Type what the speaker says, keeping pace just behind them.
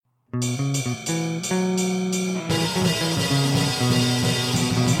Nerd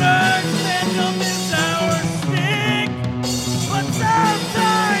fandom is our stick, but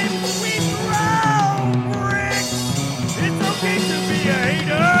sometimes we throw bricks. It's okay to be a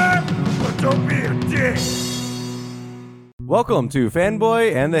hater, but don't be a dick. Welcome to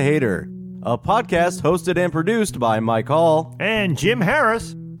Fanboy and the Hater, a podcast hosted and produced by Mike Hall and Jim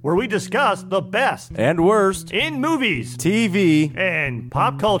Harris, where we discuss the best and worst in movies, TV, and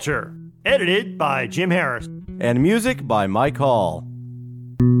pop culture. Edited by Jim Harris. And music by Mike Hall.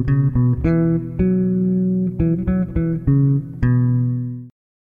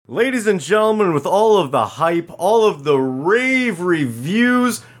 Ladies and gentlemen, with all of the hype, all of the rave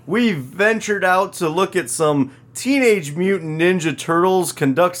reviews, we ventured out to look at some Teenage Mutant Ninja Turtles,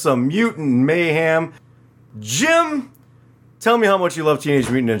 conduct some mutant mayhem. Jim, tell me how much you love Teenage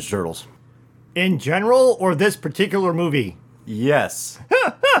Mutant Ninja Turtles. In general, or this particular movie? Yes.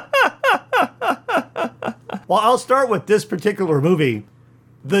 Well, I'll start with this particular movie.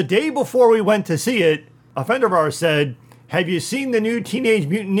 The day before we went to see it, a friend of ours said, "Have you seen the new Teenage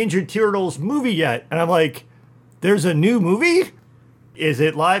Mutant Ninja Turtles movie yet?" And I'm like, "There's a new movie? Is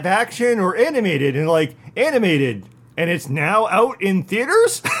it live action or animated?" And like, animated. And it's now out in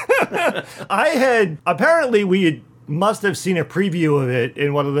theaters? Apparently we must have seen a preview of it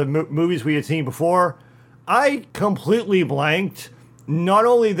in one of the movies we had seen before. I completely blanked. Not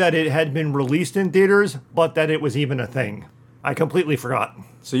only that it had been released in theaters, but that it was even a thing. I completely forgot.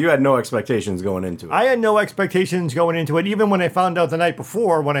 So you had no expectations going into it? I had no expectations going into it. Even when I found out the night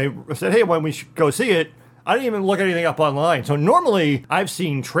before, when I said, "Hey, when we should go see it," I didn't even look anything up online. So normally, I've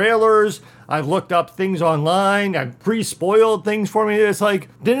seen trailers, I've looked up things online, I've pre-spoiled things for me. It's like,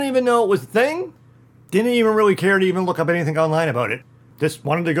 didn't even know it was a thing. Didn't even really care to even look up anything online about it. Just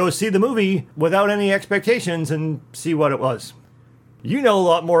wanted to go see the movie without any expectations and see what it was. You know a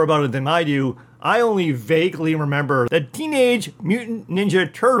lot more about it than I do. I only vaguely remember the Teenage Mutant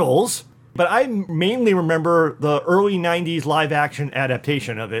Ninja Turtles, but I mainly remember the early 90s live-action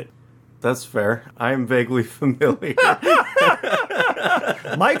adaptation of it. That's fair. I am vaguely familiar.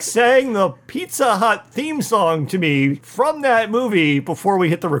 Mike sang the Pizza Hut theme song to me from that movie before we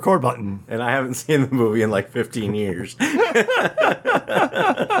hit the record button. And I haven't seen the movie in like 15 years.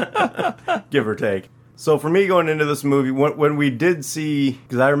 Give or take. So for me going into this movie, when we did see,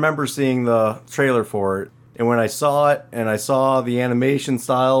 because I remember seeing the trailer for it, and when I saw it, and I saw the animation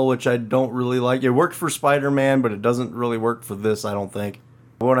style, which I don't really like. It worked for Spider-Man, but it doesn't really work for this, I don't think.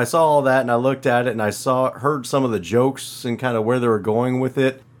 But when I saw all that, and I looked at it, and I heard some of the jokes and kind of where they were going with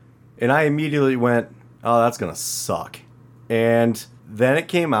it, and I immediately went, "Oh, that's gonna suck." And then it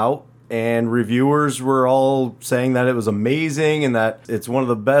came out, and reviewers were all saying that it was amazing and that it's one of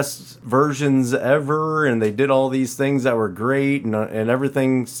the best versions ever, and they did all these things that were great, and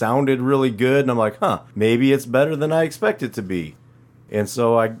everything sounded really good, and I'm like, maybe it's better than I expect it to be. And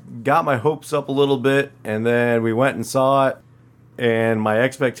so I got my hopes up a little bit, and then we went and saw it, and my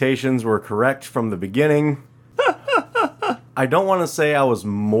expectations were correct from the beginning. I don't want to say I was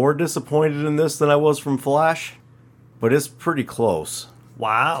more disappointed in this than I was from Flash, but it's pretty close.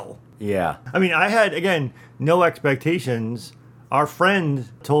 Wow. Yeah. I mean, I had, again, no expectations. Our friend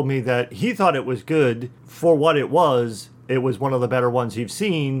told me that he thought it was good for what it was. It was one of the better ones he's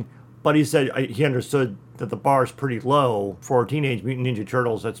seen, but he said he understood that the bar's pretty low for Teenage Mutant Ninja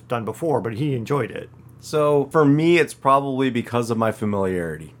Turtles that's done before, but he enjoyed it. So for me, it's probably because of my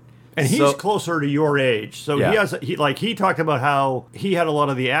familiarity. And he's closer to your age. So yeah. he talked about how he had a lot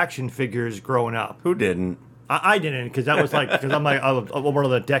of the action figures growing up. Who didn't? I didn't, because that was because I'm more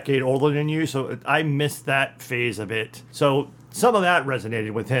than a decade older than you, so I missed that phase of it. So some of that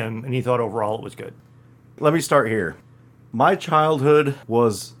resonated with him, and he thought overall it was good. Let me start here. My childhood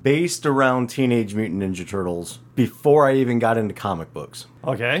was based around Teenage Mutant Ninja Turtles before I even got into comic books.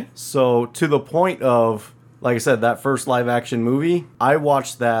 Okay. So to the point of, like I said, that first live action movie, I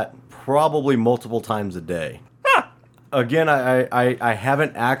watched that probably multiple times a day. Again, I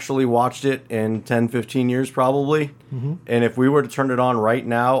haven't actually watched it in 10, 15 years probably. Mm-hmm. And if we were to turn it on right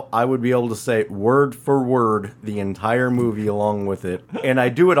now, I would be able to say word for word the entire movie along with it. And I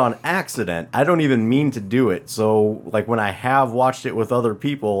do it on accident. I don't even mean to do it. So like when I have watched it with other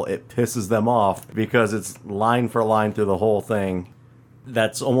people, it pisses them off because it's line for line through the whole thing.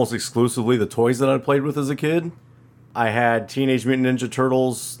 That's almost exclusively the toys that I played with as a kid. I had Teenage Mutant Ninja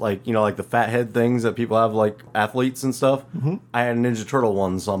Turtles, like the fat head things that people have, like athletes and stuff. Mm-hmm. I had Ninja Turtle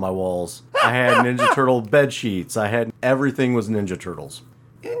ones on my walls. I had Ninja Turtle bed sheets. Everything was Ninja Turtles.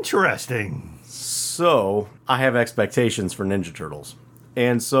 Interesting. So I have expectations for Ninja Turtles.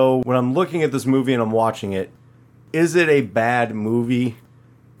 And so when I'm looking at this movie and I'm watching it, is it a bad movie?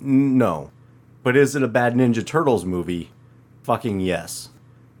 No. But is it a bad Ninja Turtles movie? Fucking yes.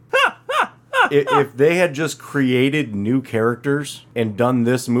 If they had just created new characters and done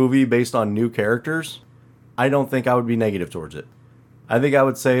this movie based on new characters, I don't think I would be negative towards it. I think I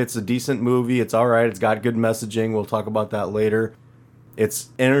would say it's a decent movie. It's all right. It's got good messaging. We'll talk about that later. It's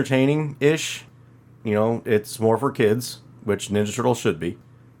entertaining-ish. You know, it's more for kids, which Ninja Turtles should be.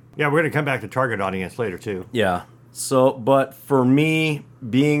 Yeah, we're going to come back to target audience later, too. Yeah. So, but for me,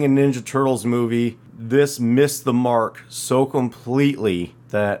 being a Ninja Turtles movie, this missed the mark so completely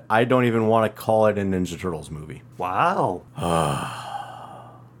that I don't even want to call it a Ninja Turtles movie. Wow.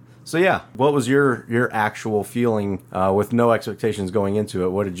 So yeah, what was your actual feeling with no expectations going into it?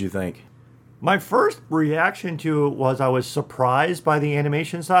 What did you think? My first reaction to it was I was surprised by the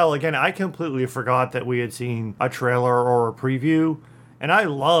animation style. Again, I completely forgot that we had seen a trailer or a preview, and I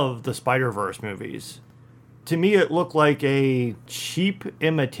love the Spider-Verse movies. To me, it looked like a cheap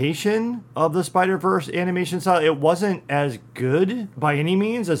imitation of the Spider-Verse animation style. It wasn't as good by any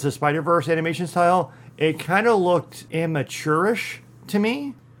means as the Spider-Verse animation style. It kind of looked amateurish to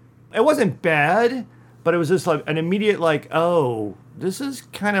me. It wasn't bad, but it was just like an immediate like, oh, this is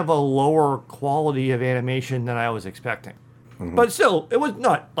kind of a lower quality of animation than I was expecting. Mm-hmm. But still, it was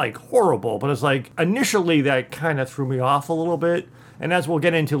not like horrible, but it's like initially that kind of threw me off a little bit. And as we'll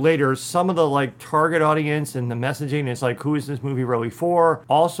get into later, some of the like target audience and the messaging is like, who is this movie really for?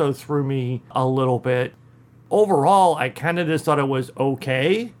 Also threw me a little bit. Overall, I kind of just thought it was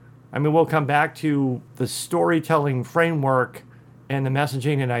okay. I mean, we'll come back to the storytelling framework and the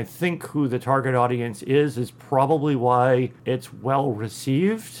messaging, and I think who the target audience is probably why it's well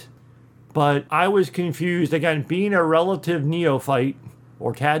received. But I was confused, again, being a relative neophyte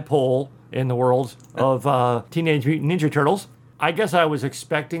or tadpole in the world of Teenage Mutant Ninja Turtles. I guess I was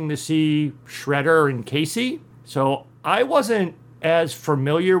expecting to see Shredder and Casey, so I wasn't as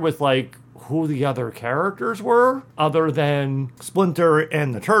familiar with like who the other characters were, other than Splinter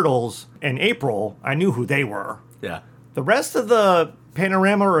and the Turtles and April. I knew who they were. Yeah. The rest of the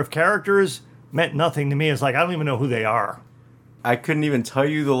panorama of characters meant nothing to me. It's like, I don't even know who they are. I couldn't even tell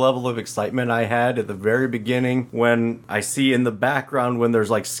you the level of excitement I had at the very beginning when I see in the background when there's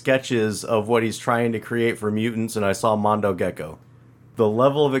like sketches of what he's trying to create for mutants and I saw Mondo Gecko. The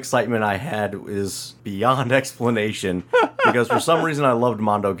level of excitement I had is beyond explanation because for some reason I loved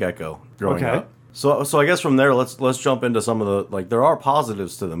Mondo Gecko growing up. So I guess from there let's jump into some of the like there are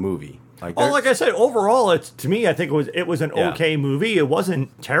positives to the movie. Like I said, overall, to me, I think it was an okay movie. It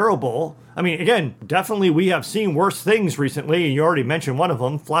wasn't terrible. I mean, again, definitely we have seen worse things recently. You already mentioned one of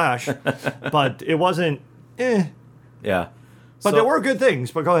them, Flash, but it wasn't. Yeah, but there were good things.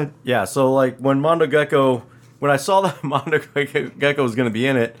 But go ahead. Yeah, so like when I saw that Mondo Gecko was going to be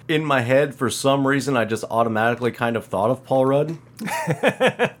in it, in my head for some reason I just automatically kind of thought of Paul Rudd.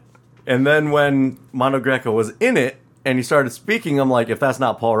 And then when Mondo Gecko was in it, and he started speaking, I'm like, if that's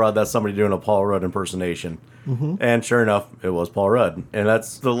not Paul Rudd, that's somebody doing a Paul Rudd impersonation. Mm-hmm. And sure enough, it was Paul Rudd. And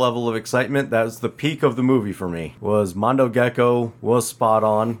that's the level of excitement. That was the peak of the movie for me, was Mondo Gecko was spot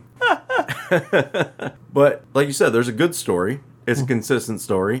on. But like you said, there's a good story. It's a consistent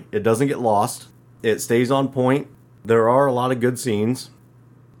story. It doesn't get lost. It stays on point. There are a lot of good scenes.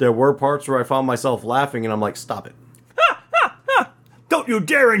 There were parts where I found myself laughing, and I'm like, stop it. Don't you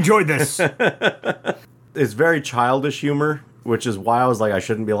dare enjoy this. It's very childish humor, which is why I was like, I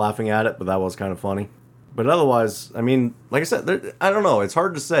shouldn't be laughing at it, but that was kind of funny. But otherwise, I mean, like I said, I don't know. It's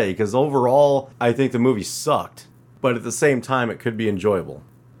hard to say, because overall, I think the movie sucked. But at the same time, it could be enjoyable.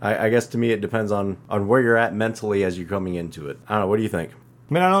 I guess to me, it depends on where you're at mentally as you're coming into it. I don't know. What do you think?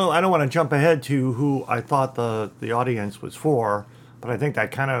 I mean, I don't want to jump ahead to who I thought the audience was for, but I think that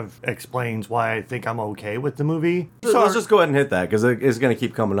kind of explains why I think I'm okay with the movie. So let's just go ahead and hit that, because it's going to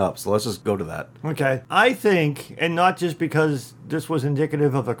keep coming up. So let's just go to that. Okay. I think, and not just because this was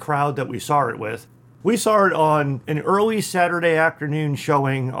indicative of a crowd that we saw it with, we saw it on an early Saturday afternoon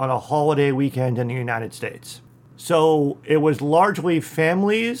showing on a holiday weekend in the United States. So it was largely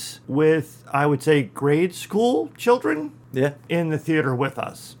families with, I would say, grade school children in the theater with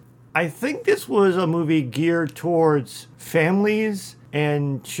us. I think this was a movie geared towards families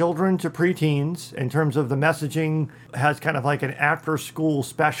and children to preteens in terms of the messaging. Has kind of like an after-school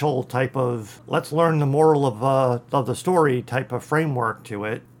special type of let's learn the moral of the story type of framework to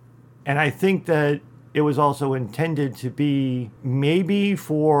it. And I think that it was also intended to be maybe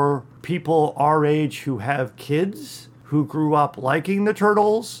for people our age who have kids who grew up liking the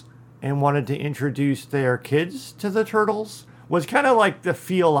Turtles and wanted to introduce their kids to the Turtles. Was kind of like the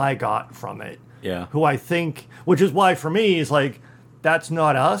feel I got from it. Yeah. Who I think, which is why for me, is like, that's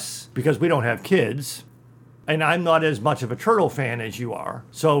not us, because we don't have kids. And I'm not as much of a turtle fan as you are.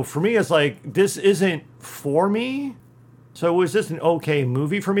 So for me, it's like, this isn't for me. So was this an okay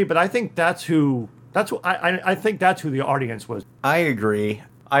movie for me? But I think I think that's who the audience was. I agree.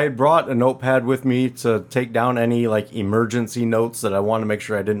 I had brought a notepad with me to take down any like emergency notes that I wanted to make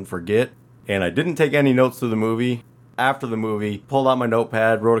sure I didn't forget. And I didn't take any notes through the movie. After the movie, pulled out my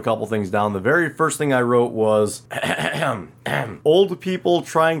notepad, wrote a couple things down. The very first thing I wrote was old people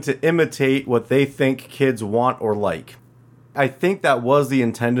trying to imitate what they think kids want or like. I think that was the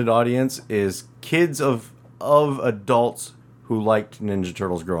intended audience, is kids of adults who liked Ninja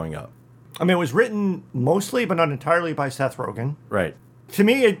Turtles growing up. I mean, it was written mostly, but not entirely, by Seth Rogen. Right. To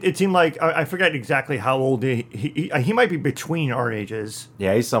me, it seemed like, I forget exactly how old he might be between our ages.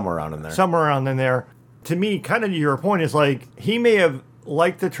 Yeah, he's somewhere around in there. Somewhere around in there. To me, kind of to your point, is like, he may have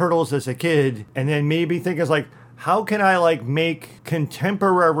liked the Turtles as a kid, and then maybe think is like, how can I like make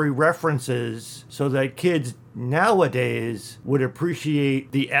contemporary references so that kids nowadays would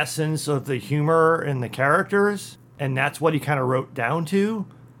appreciate the essence of the humor and the characters? And that's what he kind of wrote down to.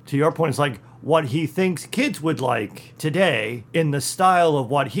 To your point, it's like what he thinks kids would like today in the style of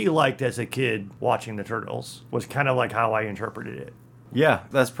what he liked as a kid watching the Turtles, was kind of like how I interpreted it. Yeah,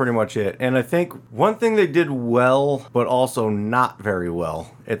 that's pretty much it. And I think one thing they did well, but also not very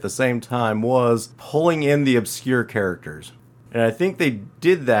well at the same time, was pulling in the obscure characters. And I think they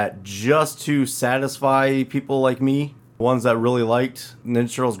did that just to satisfy people like me, ones that really liked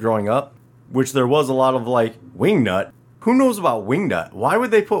Ninja Turtles growing up, which there was a lot of like, Wingnut? Who knows about Wingnut? Why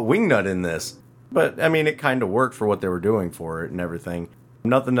would they put Wingnut in this? But, I mean, it kind of worked for what they were doing for it and everything.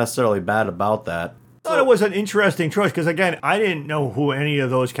 Nothing necessarily bad about that. I thought it was an interesting choice because, again, I didn't know who any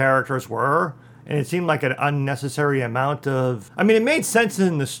of those characters were. And it seemed like an unnecessary amount of... I mean, it made sense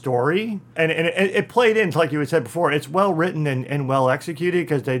in the story. And it played into, like you had said before, it's well written and well executed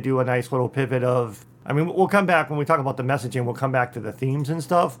because they do a nice little pivot of... I mean, we'll come back when we talk about the messaging. We'll come back to the themes and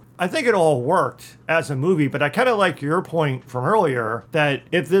stuff. I think it all worked as a movie, but I kind of like your point from earlier that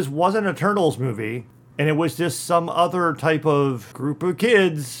if this wasn't a Turtles movie and it was just some other type of group of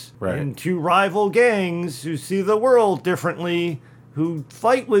kids in two rival gangs who see the world differently, who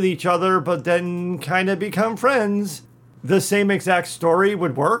fight with each other but then kind of become friends, the same exact story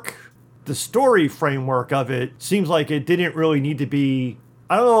would work. The story framework of it seems like it didn't really need to be...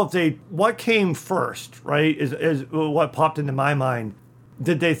 I don't know what came first, right, is what popped into my mind.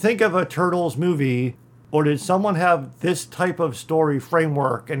 Did they think of a Turtles movie, or did someone have this type of story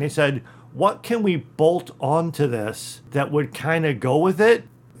framework, and they said, what can we bolt onto this that would kind of go with it?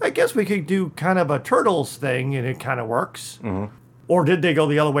 I guess we could do kind of a Turtles thing, and it kind of works. Mm-hmm. Or did they go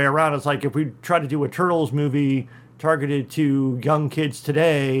the other way around? It's like, if we try to do a Turtles movie targeted to young kids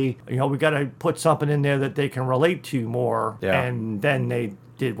today, we got to put something in there that they can relate to more. Yeah. And then they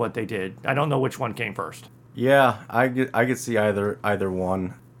did what they did. I don't know which one came first. Yeah, I could see either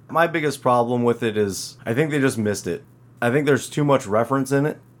one. My biggest problem with it is I think they just missed it. I think there's too much reference in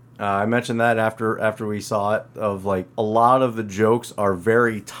it. I mentioned that after we saw it, of like a lot of the jokes are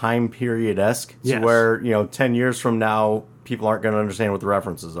very time period-esque. Yes. To where, 10 years from now, people aren't going to understand what the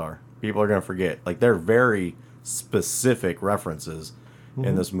references are. People are going to forget. Like, they're very specific references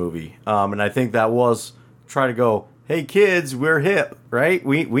in this movie. And I think that was try to go, hey kids, we're hip, right?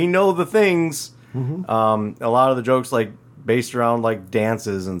 We know the things. Mm-hmm. A lot of the jokes like based around like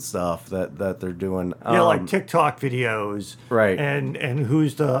dances and stuff that they're doing. Like TikTok videos. Right. And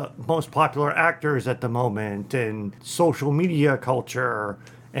who's the most popular actors at the moment, and social media culture,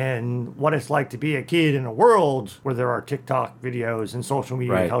 and what it's like to be a kid in a world where there are TikTok videos and social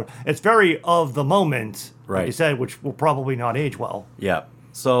media culture. It's very of the moment, like you said, which will probably not age well. Yeah.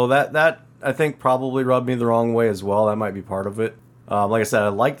 So that I think probably rubbed me the wrong way as well. That might be part of it. Like I said, I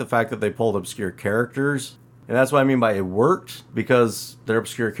like the fact that they pulled obscure characters. And that's what I mean by it worked, because they're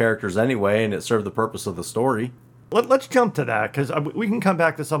obscure characters anyway, and it served the purpose of the story. Let's jump to that, because we can come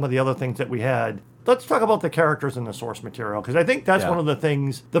back to some of the other things that we had. Let's talk about the characters in the source material, because I think that's one of the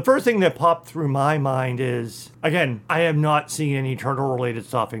things. The first thing that popped through my mind is, again, I have not seen any Turtle-related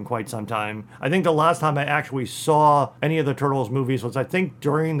stuff in quite some time. I think the last time I actually saw any of the Turtles movies was, I think,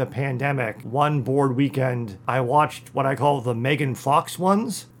 during the pandemic. One bored weekend, I watched what I call the Megan Fox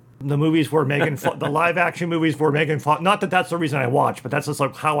ones. The movies where the live action movies where Megan Fox, not that that's the reason I watched, but that's just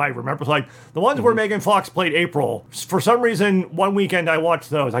like how I remember. It's like the ones where Megan Fox played April. For some reason, one weekend I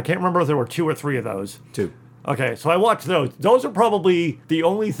watched those. I can't remember if there were 2 or 3 of those. 2. Okay, so I watched those. Those are probably the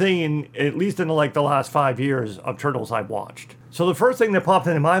only thing, at least in like the last 5 years, of Turtles I've watched. So the first thing that popped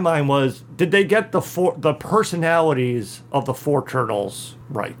into my mind was, did they get the personalities of the 4 Turtles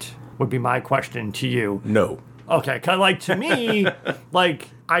right? Would be my question to you. No. Okay, because like to me, like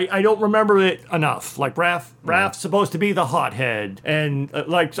I don't remember it enough. Like Raph's supposed to be the hothead, and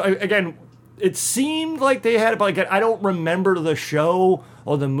again, it seemed like they had, but again, I don't remember the show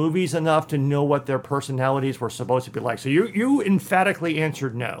or the movies enough to know what their personalities were supposed to be like. So you emphatically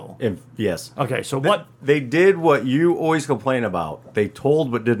answered no. Yes. Okay, so what? They did what you always complain about. They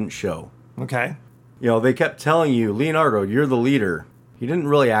told but didn't show. Okay, They kept telling you, Leonardo, you're the leader. He didn't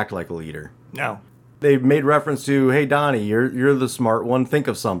really act like a leader. no. They made reference to, hey, Donnie, you're the smart one. Think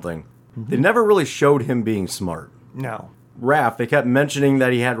of something. They never really showed him being smart. No. Raph, they kept mentioning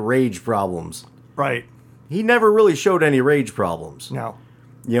that he had rage problems. Right. He never really showed any rage problems. No.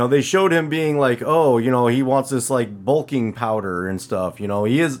 They showed him being like, oh, he wants this like bulking powder and stuff.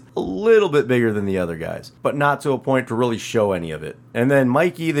 He is a little bit bigger than the other guys, but not to a point to really show any of it. And then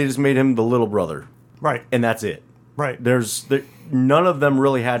Mikey, they just made him the little brother. Right. And that's it. Right. None of them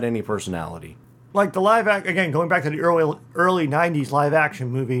really had any personality. Like the again, going back to the early 90s live action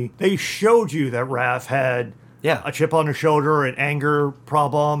movie, they showed you that Raph had a chip on his shoulder, an anger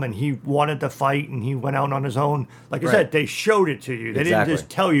problem, and he wanted to fight, and he went out on his own. Like I said, they showed it to you. They didn't just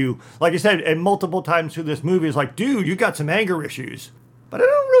tell you. Like I said, and multiple times through this movie, it's like, dude, you got some anger issues. But I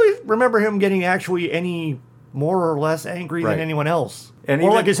don't really remember him getting actually any more or less angry than anyone else. And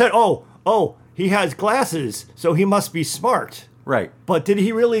like I said, he has glasses, so he must be smart. Right. But did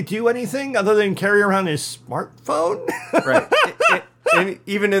he really do anything other than carry around his smartphone? Right. And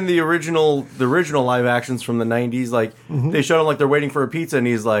even in the original live actions from the 90s, like, they showed him like they're waiting for a pizza, and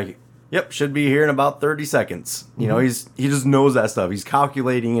he's like, yep, should be here in about 30 seconds. He just knows that stuff. He's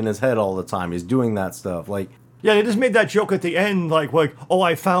calculating in his head all the time. He's doing that stuff. Like, yeah, they just made that joke at the end, like, oh,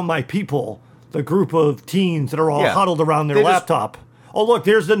 I found my people, the group of teens that are all huddled around their laptop. Oh, look,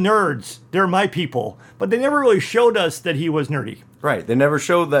 there's the nerds. They're my people. But they never really showed us that he was nerdy. Right. They never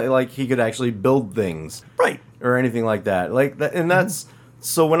showed that, like, he could actually build things. Right. Or anything like that. Like, and that's...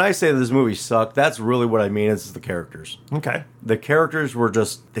 So when I say this movie sucked, that's really what I mean. It's the characters. Okay. The characters were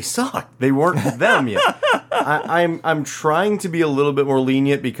just... They sucked. They weren't them yet. I'm trying to be a little bit more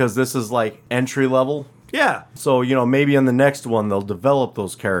lenient because this is, like, entry level. Yeah. So, maybe in the next one they'll develop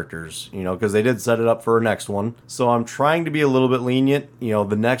those characters, because they did set it up for a next one. So I'm trying to be a little bit lenient.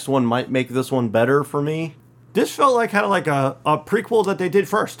 The next one might make this one better for me. This felt like kind of like a prequel that they did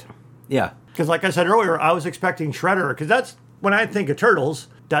first. Yeah. Because like I said earlier, I was expecting Shredder, because that's, when I think of Turtles,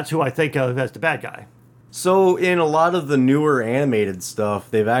 that's who I think of as the bad guy. So in a lot of the newer animated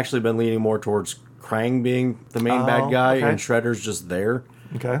stuff, they've actually been leaning more towards Krang being the main bad guy, and Shredder's just there.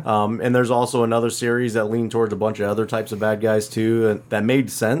 Okay. And there's also another series that leaned towards a bunch of other types of bad guys too, and that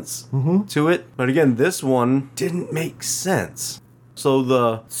made sense to it. But again, this one didn't make sense. So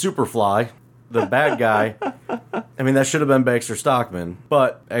the Superfly, the bad guy, I mean, that should have been Baxter Stockman,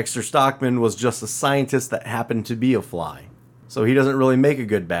 but Baxter Stockman was just a scientist that happened to be a fly. So he doesn't really make a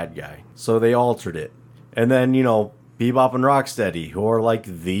good bad guy. So they altered it. And then, Bebop and Rocksteady, who are like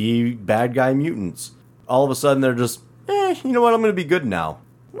the bad guy mutants. All of a sudden they're just, you know what, I'm going to be good now.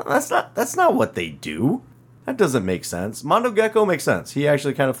 No, that's not what they do. That doesn't make sense. Mondo Gecko makes sense. He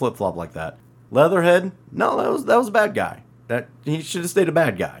actually kind of flip-flopped like that. Leatherhead, no, that was a bad guy. That he should have stayed a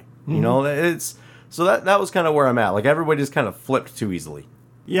bad guy. It's so that was kind of where I'm at. Like, everybody just kind of flipped too easily.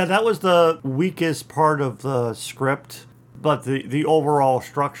 Yeah, that was the weakest part of the script. But the overall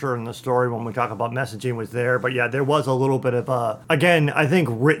structure in the story, when we talk about messaging, was there. But yeah, there was a little bit of again, I think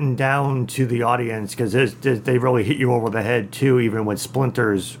written down to the audience, because they really hit you over the head too, even with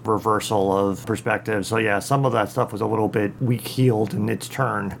Splinter's reversal of perspective. So yeah, some of that stuff was a little bit weak-heeled in its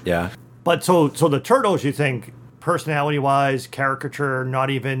turn. Yeah. But so the Turtles, you think, personality-wise, caricature, not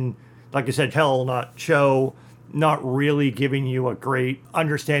even, like I said, not show, not really giving you a great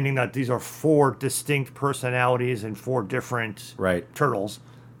understanding that these are 4 distinct personalities and 4 different turtles,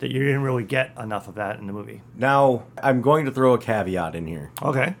 that you didn't really get enough of that in the movie. Now, I'm going to throw a caveat in here.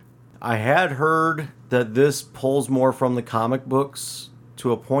 Okay. I had heard that this pulls more from the comic books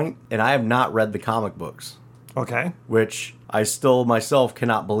to a point, and I have not read the comic books. Okay. Which I still myself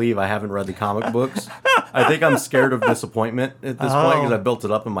cannot believe I haven't read the comic books. I think I'm scared of disappointment at this point because I built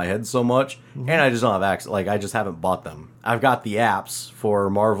it up in my head so much, and I just don't have access. Like, I just haven't bought them. I've got the apps for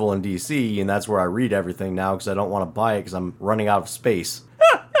Marvel and DC, and that's where I read everything now because I don't want to buy it because I'm running out of space.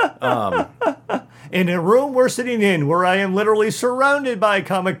 In a room we're sitting in where I am literally surrounded by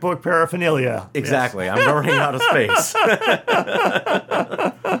comic book paraphernalia. Exactly. Yes. I'm running out of space.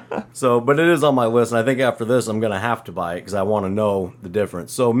 So, but it is on my list, and I think after this I'm going to have to buy it because I want to know the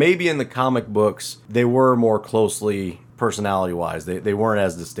difference. So maybe in the comic books, they were more closely personality-wise. They weren't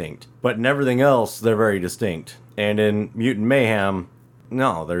as distinct. But in everything else, they're very distinct. And in Mutant Mayhem,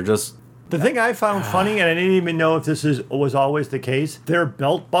 no, they're just The thing I found funny, and I didn't even know if was always the case, their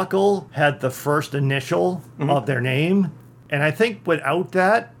belt buckle had the first initial of their name. And I think without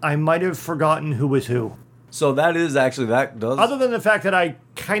that, I might have forgotten who was who. So that is actually, that does... Other than the fact that I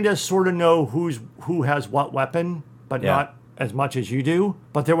kind of sort of know who has what weapon, but not as much as you do.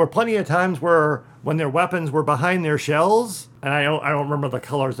 But there were plenty of times where when their weapons were behind their shells, and I don't remember the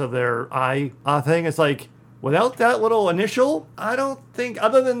colors of their eye thing, it's like, without that little initial, I don't think,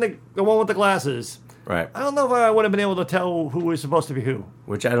 other than the one with the glasses, right? I don't know if I would have been able to tell who was supposed to be who.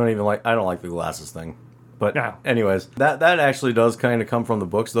 Which I don't even like. I don't like the glasses thing. But no. Anyways, that actually does kind of come from the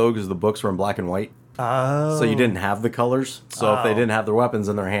books, though, because the books were in black and white. Oh. So you didn't have the colors. So if they didn't have their weapons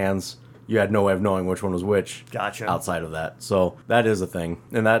in their hands, you had no way of knowing which one was which. Gotcha. Outside of that. So that is a thing.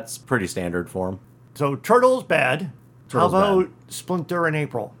 And that's pretty standard for them. So Turtles, bad. Turtles, how about bad. Splinter and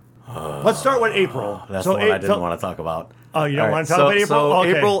April? Let's start with April. That's the one I didn't want to talk about. Oh, you don't want to talk about April? So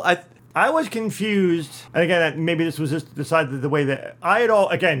okay. April, I was confused, and again, maybe this was just decided the way that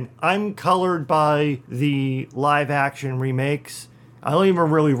I'm colored by the live-action remakes. I don't even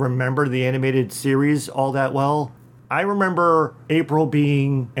really remember the animated series all that well. I remember April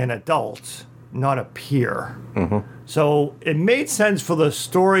being an adult, not a peer. Mm-hmm. So it made sense for the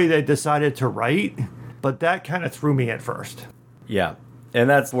story they decided to write, but that kind of threw me at first. Yeah. And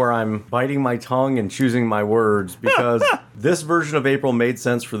that's where I'm biting my tongue and choosing my words, because this version of April made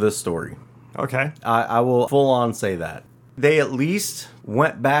sense for this story. Okay. I will full on say that. They at least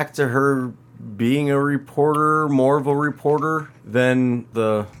went back to her being a reporter, more of a reporter than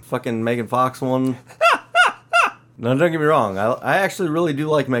the fucking Megan Fox one. No, don't get me wrong. I actually really do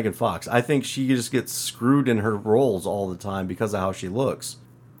like Megan Fox. I think she just gets screwed in her roles all the time because of how she looks.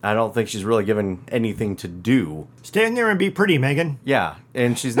 I don't think she's really given anything to do. Stand there and be pretty, Megan. Yeah,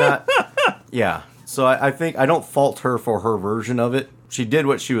 and she's not... yeah. So I think I don't fault her for her version of it. She did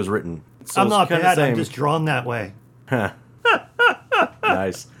what she was written. So I'm not kinda bad, same. I'm just drawn that way.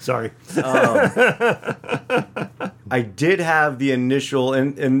 Nice. Sorry. I did have the initial...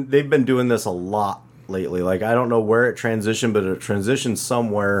 And they've been doing this a lot lately. Like, I don't know where it transitioned, but it transitioned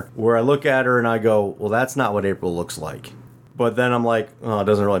somewhere where I look at her and I go, well, that's not what April looks like. But then I'm like, oh, it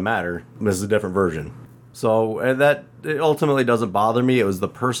doesn't really matter. This is a different version. So it ultimately doesn't bother me. It was the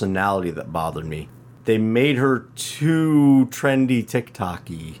personality that bothered me. They made her too trendy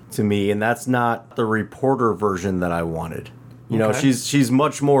TikTok-y to me, and that's not the reporter version that I wanted. You know, she's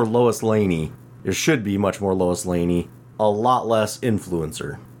much more Lois Laney. It should be much more Lois Laney. A lot less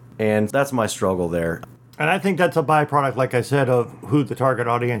influencer. And that's my struggle there. And I think that's a byproduct, like I said, of who the target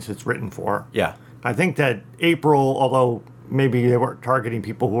audience is written for. Yeah. I think that April, although maybe they weren't targeting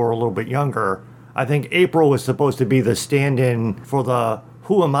people who are a little bit younger, I think April was supposed to be the stand-in for the,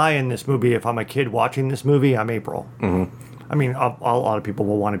 who am I in this movie? If I'm a kid watching this movie, I'm April. Mm-hmm. I mean, a lot of people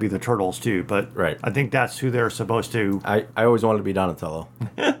will want to be the Turtles too, but right. I think that's who they're supposed to. I always wanted to be Donatello.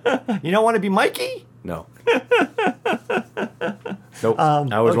 You don't want to be Mikey? No. Nope.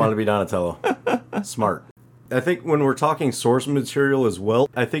 I always wanted to be Donatello. Smart. I think when we're talking source material as well,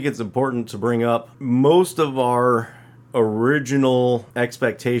 I think it's important to bring up most of our original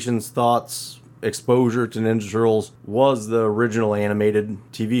expectations, thoughts, exposure to Ninja Turtles was the original animated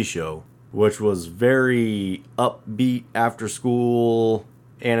TV show, which was very upbeat, after school,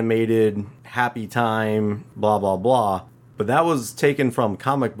 animated, happy time, blah, blah, blah. But that was taken from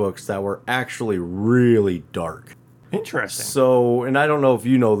comic books that were actually really dark. Interesting. So, and I don't know if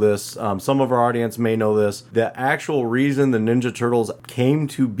you know this, some of our audience may know this, the actual reason the Ninja Turtles came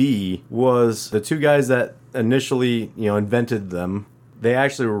to be was the two guys that initially, invented them. They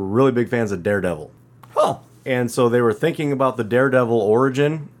actually were really big fans of Daredevil. Huh. And so they were thinking about the Daredevil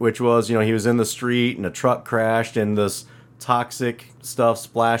origin, which was, he was in the street and a truck crashed and this toxic stuff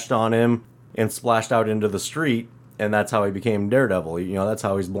splashed on him and splashed out into the street. And that's how he became Daredevil. That's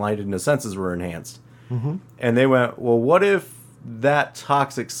how he's blinded and his senses were enhanced. Mm-hmm. And they went, well, what if that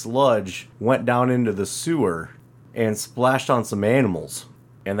toxic sludge went down into the sewer and splashed on some animals?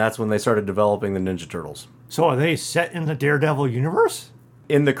 And that's when they started developing the Ninja Turtles. So are they set in the Daredevil universe?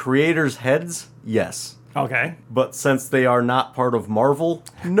 In the creators' heads, yes. Okay. But since they are not part of Marvel,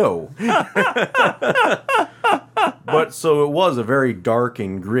 no. But so it was a very dark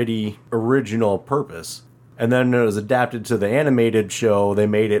and gritty original purpose. And then it was adapted to the animated show. They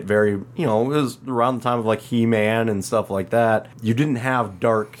made it very, it was around the time of like He-Man and stuff like that. You didn't have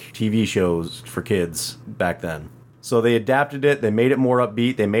dark TV shows for kids back then. So they adapted it. They made it more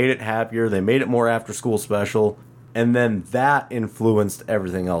upbeat. They made it happier. They made it more after school special. And then that influenced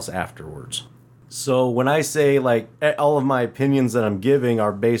everything else afterwards. So when I say, like, all of my opinions that I'm giving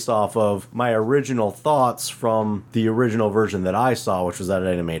are based off of my original thoughts from the original version that I saw, which was that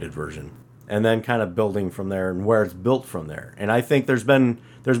animated version, and then kind of building from there and where it's built from there. And I think there's been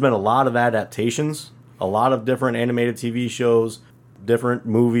a lot of adaptations, a lot of different animated TV shows, different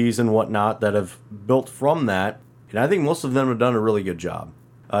movies and whatnot that have built from that, and I think most of them have done a really good job.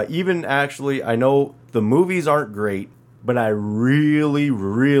 Even actually, I know the movies aren't great, but I really,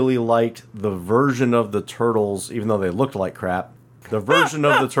 really liked the version of the Turtles, even though they looked like crap, the version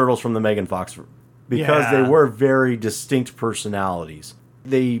of the Turtles from the Megan Fox, because they were very distinct personalities.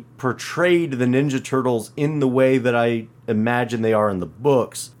 They portrayed the Ninja Turtles in the way that I imagine they are in the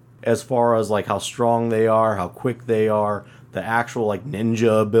books, as far as like how strong they are, how quick they are, the actual like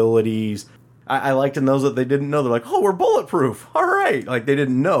ninja abilities. I liked in those that they didn't know. They're like, oh, we're bulletproof. All right. Like they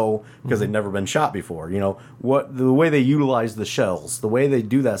didn't know because they'd never been shot before. You know, the way they utilize the shells, the way they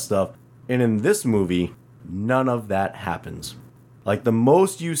do that stuff. And in this movie, none of that happens. Like the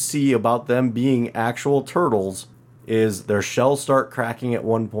most you see about them being actual turtles is their shells start cracking at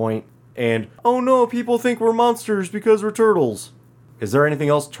one point and, oh no, people think we're monsters because we're turtles. Is there anything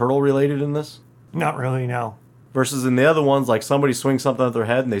else turtle related in this? Not really, no. Versus in the other ones, like somebody swings something at their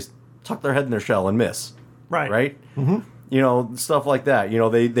head and they tuck their head in their shell and miss. Right. Right? Mm-hmm. You know, stuff like that. You know,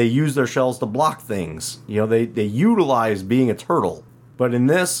 they use their shells to block things. You know, they utilize being a turtle. But in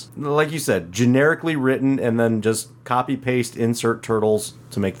this, like you said, generically written and then just copy, paste, insert turtles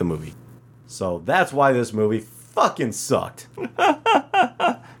to make the movie. So that's why this movie fucking sucked.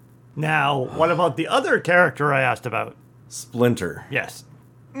 Now, what about the other character I asked about? Splinter. Yes.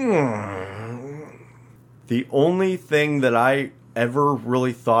 The only thing that I ever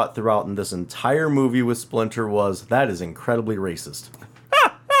really thought throughout in this entire movie with Splinter was, that is incredibly racist.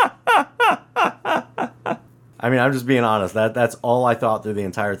 I mean, I'm just being honest. That's all I thought through the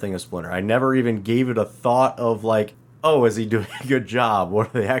entire thing of Splinter. I never even gave it a thought of like, oh, is he doing a good job?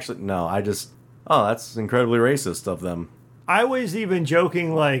 What are they actually... No, I just... Oh, that's incredibly racist of them. I was even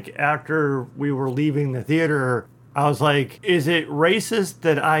joking, like, after we were leaving the theater, I was like, is it racist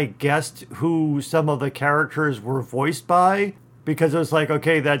that I guessed who some of the characters were voiced by? Because it was like,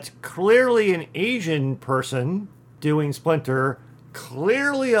 okay, that's clearly an Asian person doing Splinter,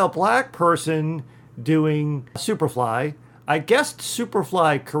 clearly a black person doing Superfly. I guessed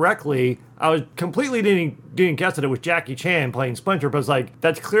Superfly correctly. I was completely didn't guess that it was Jackie Chan playing Splinter, but it's like,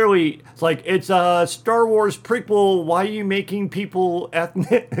 that's clearly, it's like, it's a Star Wars prequel. Why are you making people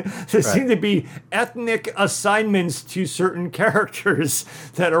ethnic? There seem to be ethnic assignments to certain characters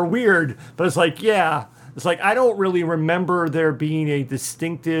that are weird, but it's like, yeah. It's like, I don't really remember there being a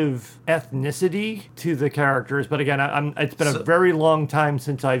distinctive ethnicity to the characters. But again, it's been a very long time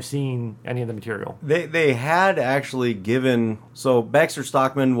since I've seen any of the material. They had actually given... So Baxter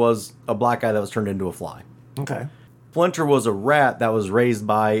Stockman was a black guy that was turned into a fly. Okay. Splinter was a rat that was raised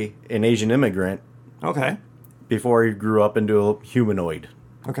by an Asian immigrant. Okay. Before he grew up into a humanoid.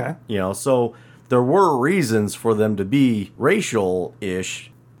 Okay. You know, so there were reasons for them to be racial-ish.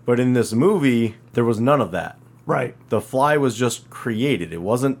 But in this movie, there was none of that. Right. The fly was just created. It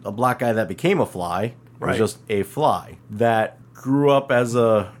wasn't a black guy that became a fly. It was just a fly that grew up as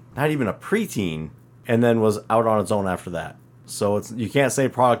not even a preteen, and then was out on its own after that. So you can't say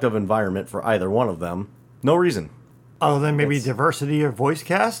product of environment for either one of them. No reason. Other than maybe diversity of voice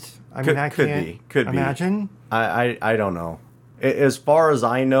cast? I mean, I could imagine. I don't know. As far as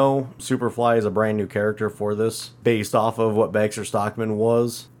I know, Superfly is a brand new character for this, based off of what Baxter Stockman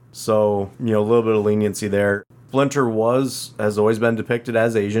was. So, you know, a little bit of leniency there. Splinter has always been depicted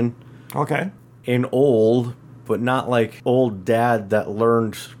as Asian. Okay. And old, but not like old dad that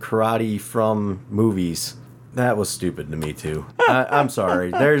learned karate from movies. That was stupid to me, too. I'm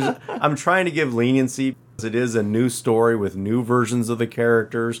sorry. I'm trying to give leniency because it is a new story with new versions of the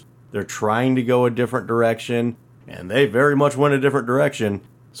characters. They're trying to go a different direction, and they very much went a different direction.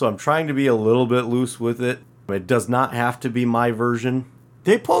 So I'm trying to be a little bit loose with it. It does not have to be my version.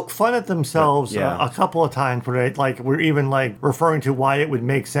 They poke fun at themselves a couple of times where we're even like referring to why it would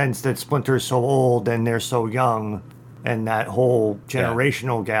make sense that Splinter's so old and they're so young, and that whole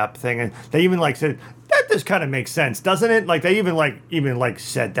generational gap thing. And they even said that just kind of makes sense, doesn't it? Like they even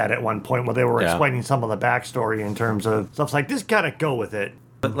said that at one point where they were explaining some of the backstory in terms of stuff like this. Gotta go with it.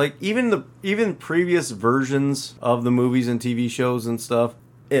 But like even previous versions of the movies and TV shows and stuff,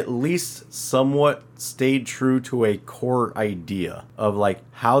 at least somewhat stayed true to a core idea of like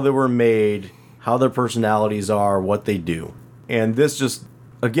how they were made, how their personalities are, what they do. And this just,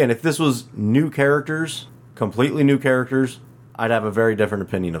 again, if this was new characters, completely new characters, I'd have a very different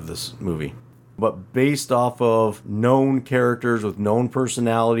opinion of this movie. but based off of known characters with known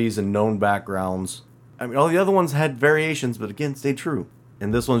personalities and known backgrounds. I mean, all the other ones had variations, but again, stayed true.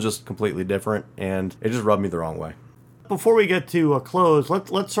 And this one's just completely different, and it just rubbed me the wrong way. Before we get to a close,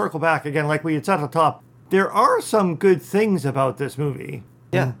 let's circle back again, like we had said at the top. There are some good things about this movie.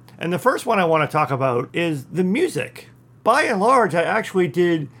 Yeah. And the first one I want to talk about is the music. By and large, I actually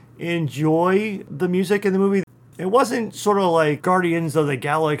did enjoy the music in the movie. It wasn't sort of like Guardians of the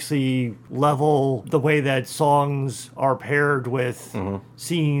Galaxy level, the way that songs are paired with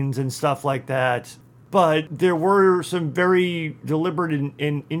scenes and stuff like that. But there were some very deliberate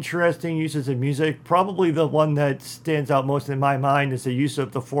and interesting uses of music. Probably the one that stands out most in my mind is the use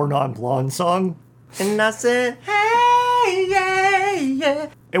of the Four Non Blondes song. And I said, hey, yeah, yeah.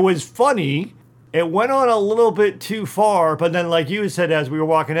 It was funny. It went on a little bit too far, but then like you said as we were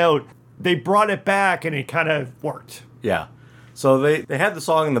walking out, they brought it back and it kind of worked. Yeah. So they had the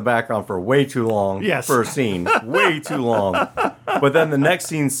song in the background for way too long for a scene. Way too long. But then the next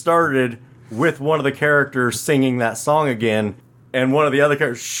scene started with one of the characters singing that song again, and one of the other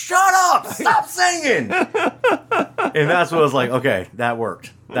characters, shut up! Stop singing! And that's what I was like, okay, that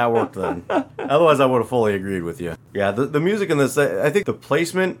worked. That worked then. Otherwise, I would have fully agreed with you. Yeah, the music in this, I think the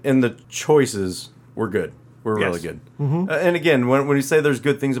placement and the choices were good. Were really good. And again, when you say there's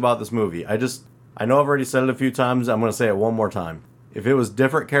good things about this movie, I know I've already said it a few times, I'm going to say it one more time. If it was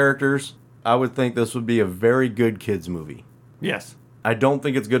different characters, I would think this would be a very good kids movie. Yes. I don't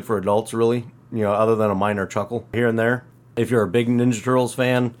think it's good for adults, really, other than a minor chuckle here and there. If you're a big Ninja Turtles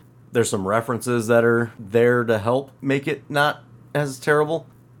fan, there's some references that are there to help make it not as terrible.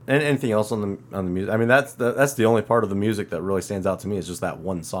 And anything else on the music? I mean, that's the only part of the music that really stands out to me is just that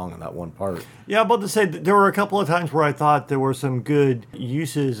one song and that one part. Yeah, I'm about to say that there were a couple of times where I thought there were some good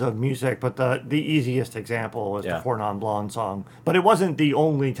uses of music, but the easiest example was the Four Non Blondes song. But it wasn't the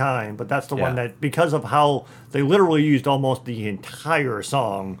only time, but that's the one that, because of how they literally used almost the entire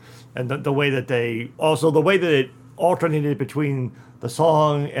song, and the way that it alternated between the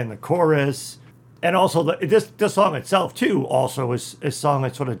song and the chorus. And also, this song itself, too, also is sung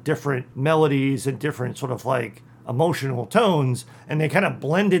at sort of different melodies and different sort of, like, emotional tones. And they kind of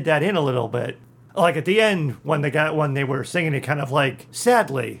blended that in a little bit. Like, at the end, when they were singing it kind of, like,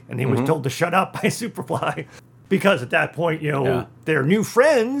 sadly, and he was told to shut up by Superfly. Because at that point, their new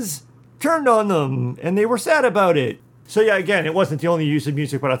friends turned on them, and they were sad about it. So, yeah, again, it wasn't the only use of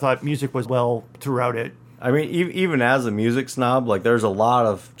music, but I thought music was well throughout it. I mean, even as a music snob, like, there's a lot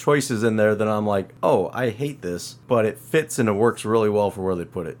of choices in there that I'm like, oh, I hate this, but it fits and it works really well for where they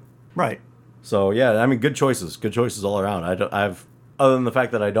put it. Right. So, yeah, I mean, good choices all around. Other than the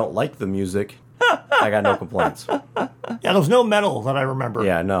fact that I don't like the music, I got no complaints. Yeah, there was no metal that I remember.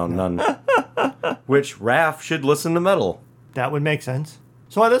 Yeah, no, none. Which, Raph should listen to metal. That would make sense.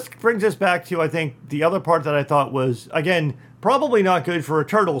 So this brings us back to, I think, the other part that I thought was, again, probably not good for a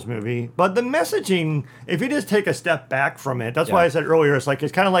Turtles movie, but the messaging, if you just take a step back from it, that's why I said earlier, it's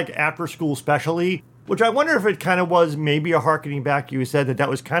kind of like after school specialty, which I wonder if it kind of was maybe a harkening back. You said that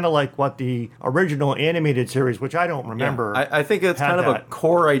was kind of like what the original animated series, which I don't remember. Yeah. I think it's kind of a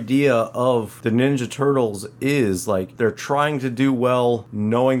core idea of the Ninja Turtles is like they're trying to do well,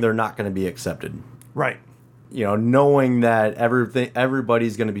 knowing they're not going to be accepted. Right. Knowing that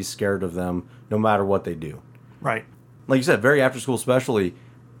everybody's going to be scared of them no matter what they do. Right. Like you said, very after school specialty,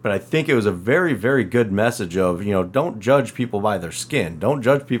 but I think it was a very, very good message of, don't judge people by their skin. Don't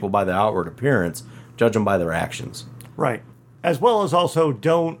judge people by their outward appearance. Judge them by their actions. Right. As well as also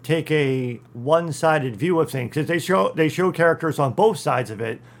don't take a one-sided view of things, because they show characters on both sides of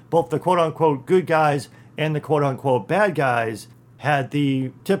it. Both the quote-unquote good guys and the quote-unquote bad guys had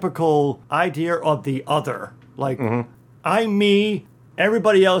the typical idea of the other. Like, I'm me,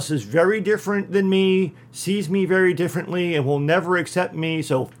 everybody else is very different than me, sees me very differently, and will never accept me,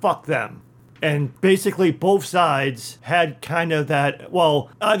 so fuck them. And basically both sides had kind of that,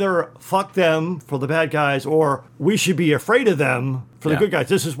 well, either fuck them for the bad guys, or we should be afraid of them for the good guys.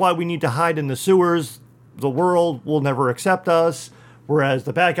 This is why we need to hide in the sewers. The world will never accept us. Whereas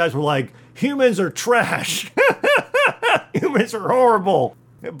the bad guys were like, humans are trash. Humans are horrible.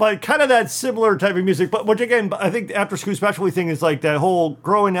 But kind of that similar type of music, but which again, I think the after school specialty thing is like that whole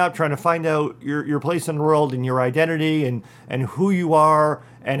growing up, trying to find out your place in the world and your identity and who you are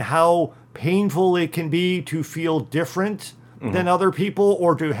and how painful it can be to feel different than other people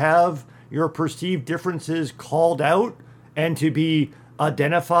or to have your perceived differences called out and to be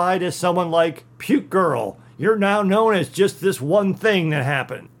identified as someone like Puke Girl. You're now known as just this one thing that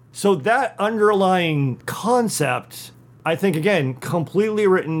happened. So that underlying concept, I think, again, completely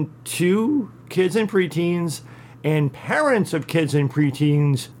written to kids and preteens and parents of kids and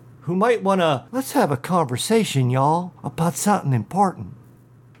preteens who might want to, let's have a conversation, y'all, about something important,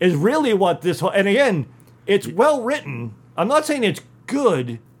 is really what this whole, and again, it's well written. I'm not saying it's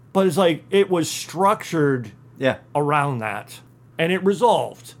good, but it's like it was structured around that. And it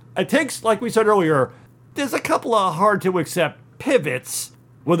resolved. It takes, like we said earlier, there's a couple of hard to accept pivots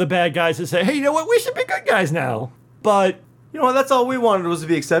with the bad guys to say, hey, you know what, we should be good guys now. But you know what, that's all we wanted was to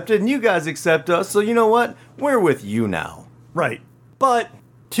be accepted, and you guys accept us, so you know what? We're with you now. Right. But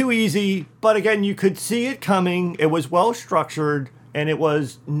too easy. But again, you could see it coming. It was well structured, and it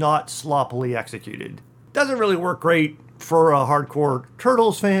was not sloppily executed. Doesn't really work great for a hardcore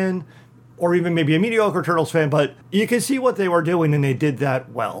Turtles fan, or even maybe a mediocre Turtles fan, but you can see what they were doing, and they did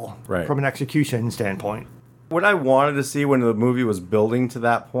that well from an execution standpoint. What I wanted to see when the movie was building to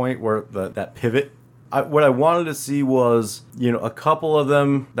that point, where that pivot, what I wanted to see was, you know, a couple of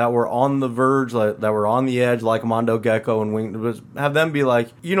them that were on the verge, that were on the edge, like Mondo Gecko and Wing, have them be like,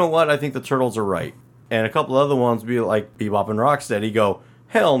 you know what, I think the Turtles are right. And a couple other ones be like Bebop and Rocksteady go,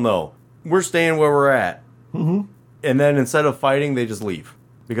 hell no, we're staying where we're at. Mm-hmm. And then instead of fighting, they just leave.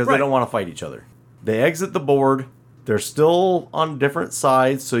 Because they don't want to fight each other. They exit the board. They're still on different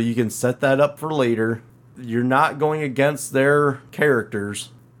sides, so you can set that up for later. You're not going against their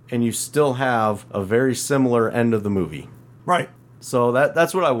characters, and you still have a very similar end of the movie. Right. So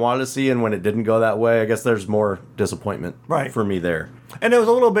that's what I wanted to see, and when it didn't go that way, I guess there's more disappointment for me there. And it was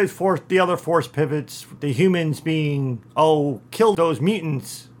a little bit the other forced pivots, the humans being, kill those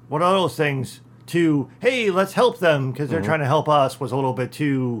mutants, what are those things? To, hey, let's help them because they're trying to help us, was a little bit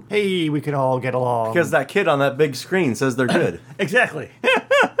too, hey, we can all get along. Because that kid on that big screen says they're good. Exactly.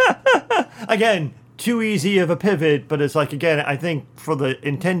 Again, too easy of a pivot, but it's like, again, I think for the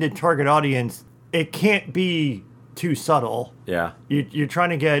intended target audience, it can't be too subtle. Yeah. You're trying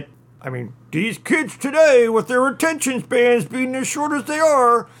to get, I mean, these kids today with their attention spans being as short as they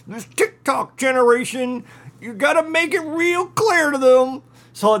are, this TikTok generation, you got to make it real clear to them.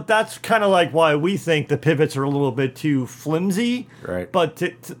 So that's kind of like why we think the pivots are a little bit too flimsy. Right. But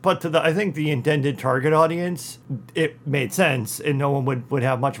to the, I think the intended target audience, it made sense, and no one would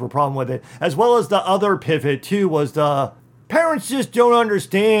have much of a problem with it. As well as the other pivot too was the parents just don't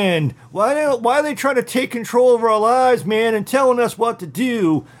understand why are they trying to take control over our lives, man, and telling us what to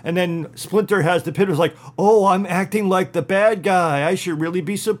do. And then Splinter has the pivot like, oh, I'm acting like the bad guy. I should really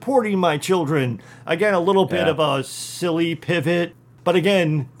be supporting my children. Again, a little bit of a silly pivot. But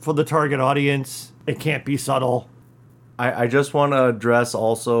again, for the target audience, it can't be subtle. I just want to address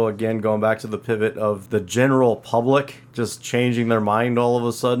also, again, going back to the pivot of the general public just changing their mind all of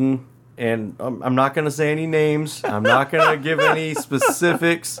a sudden. And I'm not going to say any names. I'm not going to give any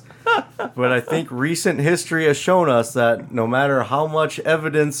specifics. But I think recent history has shown us that no matter how much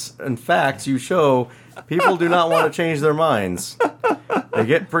evidence and facts you show, people do not want to change their minds. They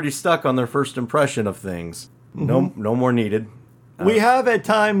get pretty stuck on their first impression of things. No more needed. We have at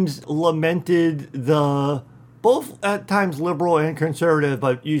times lamented both at times liberal and conservative,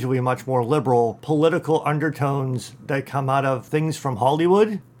 but usually much more liberal, political undertones that come out of things from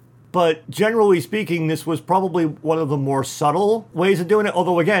Hollywood. But generally speaking, this was probably one of the more subtle ways of doing it,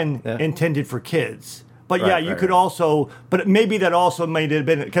 although again, intended for kids. But you could also, but maybe that also might have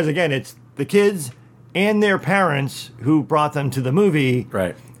been, because again, it's the kids and their parents who brought them to the movie.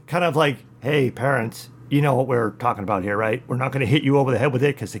 Right. Kind of like, hey, parents, you know what we're talking about here, right? We're not going to hit you over the head with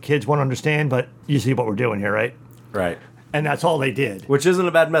it because the kids won't understand, but you see what we're doing here, right? Right. And that's all they did. Which isn't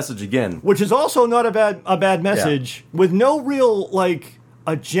a bad message again. Which is also not a bad message with no real, like,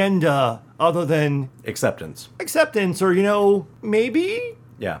 agenda other than acceptance, or, maybe?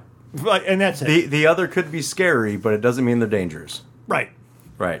 Yeah. Right, and that's it. The other could be scary, but it doesn't mean they're dangerous. Right.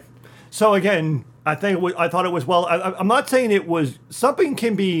 Right. So again, I thought it was well. I'm not saying it was. Something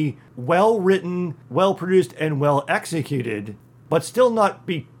can be well written, well produced, and well executed, but still not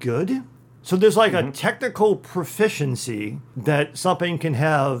be good. So there's like a technical proficiency that something can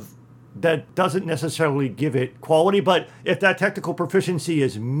have that doesn't necessarily give it quality. But if that technical proficiency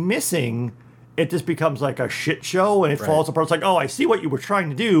is missing, it just becomes like a shit show and it falls apart. It's like, oh, I see what you were trying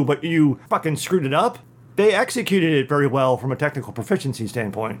to do, but you fucking screwed it up. They executed it very well from a technical proficiency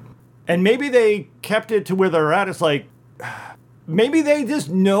standpoint. And maybe they kept it to where they're at. It's like, maybe they just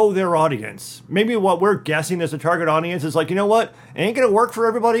know their audience. Maybe what we're guessing as a target audience is like, you know what? It ain't going to work for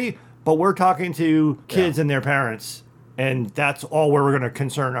everybody, but we're talking to kids and their parents. And that's all we're going to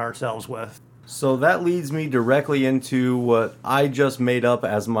concern ourselves with. So that leads me directly into what I just made up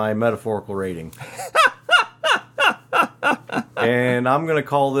as my metaphorical rating. And I'm going to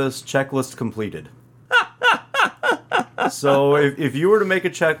call this checklist completed. So if you were to make a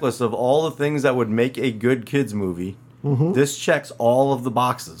checklist of all the things that would make a good kids movie, This checks all of the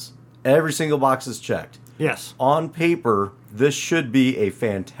boxes. Every single box is checked. Yes. On paper, this should be a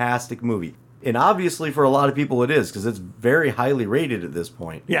fantastic movie. And obviously for a lot of people it is, because it's very highly rated at this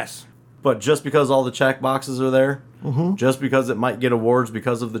point. Yes. But just because all the check boxes are there, just because it might get awards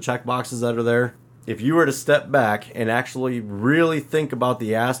because of the check boxes that are there, if you were to step back and actually really think about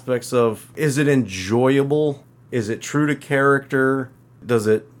the aspects of, is it enjoyable? Is it true to character? Does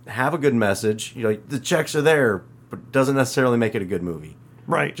it have a good message? You know, the checks are there, but it doesn't necessarily make it a good movie.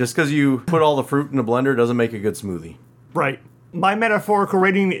 Right. Just because you put all the fruit in a blender doesn't make a good smoothie. Right. My metaphorical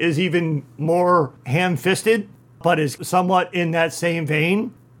rating is even more ham-fisted, but is somewhat in that same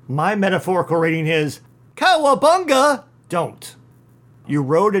vein. My metaphorical rating is, Cowabunga, don't. You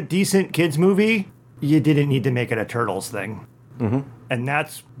wrote a decent kids movie, you didn't need to make it a Turtles thing. And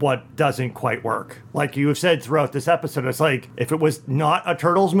that's what doesn't quite work. Like you have said throughout this episode, it's like, if it was not a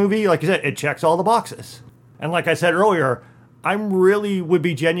Turtles movie, like you said, it checks all the boxes. And like I said earlier, I'm really would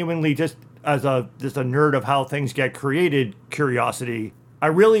be genuinely just a nerd of how things get created, curiosity. I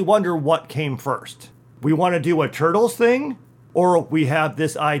really wonder what came first. We want to do a Turtles thing, or we have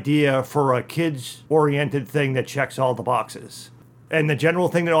this idea for a kids-oriented thing that checks all the boxes. And the general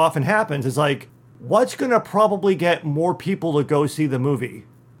thing that often happens is like, what's going to probably get more people to go see the movie?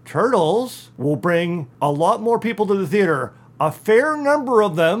 Turtles will bring a lot more people to the theater. A fair number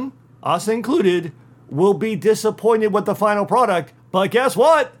of them, us included, will be disappointed with the final product. But guess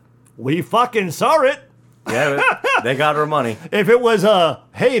what? We fucking saw it. Yeah, they got our money. If it was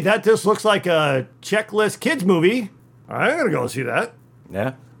hey, that just looks like a checklist kids movie, I'm going to go see that.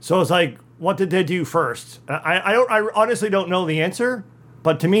 Yeah. So it's like, what did they do first? I honestly don't know the answer,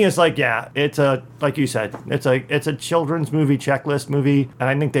 but to me it's like, yeah, it's a, like you said, it's a children's movie, checklist movie, and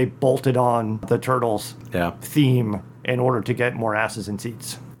I think they bolted on the Turtles theme in order to get more asses in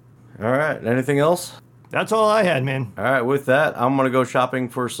seats. All right. Anything else? That's all I had, man. All right. With that, I'm going to go shopping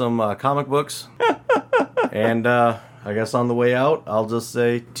for some comic books. And I guess on the way out, I'll just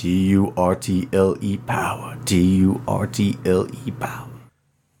say TURTLE power. TURTLE power.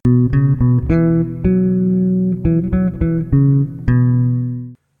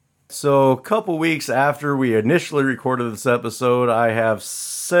 So, a couple weeks after we initially recorded this episode, I have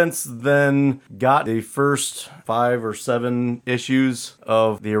since then got the first 5 or 7 issues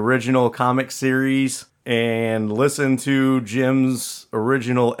of the original comic series and listened to Jim's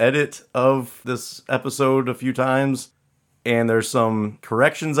original edit of this episode a few times. And there's some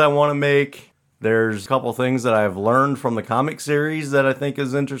corrections I want to make. There's a couple things that I've learned from the comic series that I think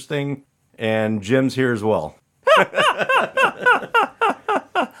is interesting. And Jim's here as well.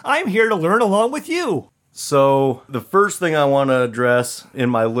 I'm here to learn along with you. So the first thing I want to address in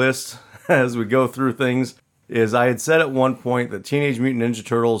my list as we go through things is I had said at one point that Teenage Mutant Ninja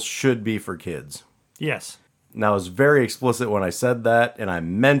Turtles should be for kids. Yes. Now, I was very explicit when I said that, and I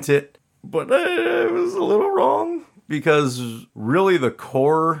meant it, but I was a little wrong, because really the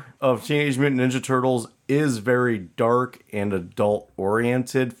core of Teenage Mutant Ninja Turtles is very dark and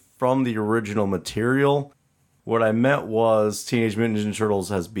adult-oriented from the original material. What I meant was Teenage Mutant Ninja Turtles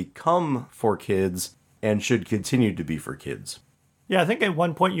has become for kids and should continue to be for kids. Yeah, I think at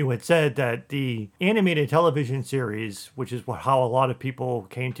one point you had said that the animated television series, which is how a lot of people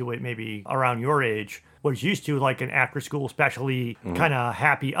came to it maybe around your age, was used to like an after-school specialty kind of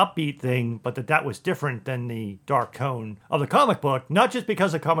happy, upbeat thing, but that was different than the dark tone of the comic book, not just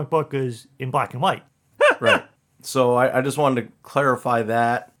because the comic book is in black and white. Right. So I just wanted to clarify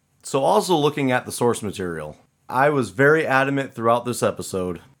that. So also looking at the source material, I was very adamant throughout this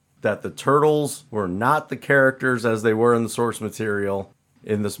episode that the Turtles were not the characters as they were in the source material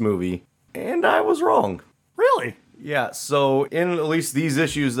in this movie, and I was wrong. Really? Yeah, so in at least these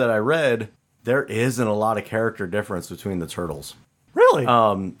issues that I read, there isn't a lot of character difference between the Turtles. Really?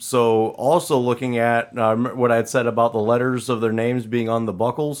 So also looking at what I had said about the letters of their names being on the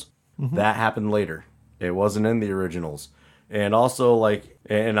buckles, that happened later. It wasn't in the originals. And also, like,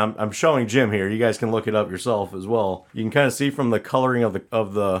 and I'm showing Jim here. You guys can look it up yourself as well. You can kind of see from the coloring of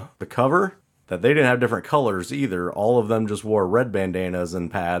the cover that they didn't have different colors either. All of them just wore red bandanas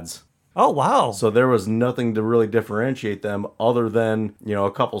and pads. Oh, wow. So there was nothing to really differentiate them other than, you know,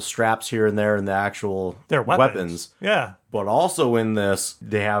 a couple straps here and there and the actual Their weapons. Yeah. But also in this,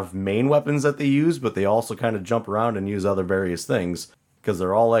 they have main weapons that they use, but they also kind of jump around and use other various things because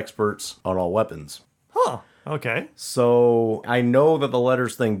they're all experts on all weapons. Huh. Okay. So I know that the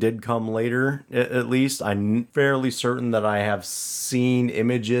letters thing did come later, at least. I'm fairly certain that I have seen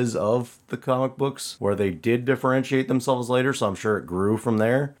images of the comic books where they did differentiate themselves later, so I'm sure it grew from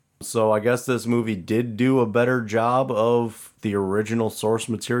there. So I guess this movie did do a better job of the original source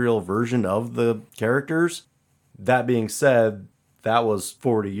material version of the characters. That being said, that was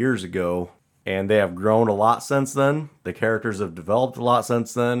 40 years ago, and they have grown a lot since then. The characters have developed a lot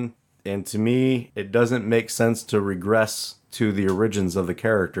since then. And to me, it doesn't make sense to regress to the origins of the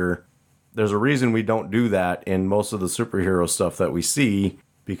character. There's a reason we don't do that in most of the superhero stuff that we see,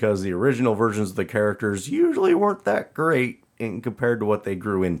 because the original versions of the characters usually weren't that great in compared to what they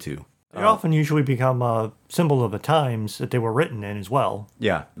grew into. They often usually become a symbol of the times that they were written in as well.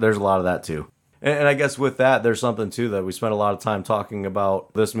 Yeah, there's a lot of that too. And I guess with that, there's something too that we spent a lot of time talking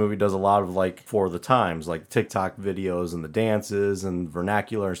about. This movie does a lot of like for the times, like TikTok videos and the dances and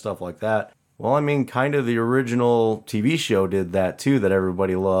vernacular and stuff like that. Well, I mean, kind of the original TV show did that too, that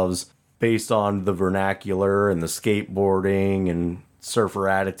everybody loves, based on the vernacular and the skateboarding and surfer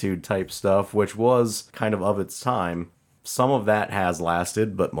attitude type stuff, which was kind of its time. Some of that has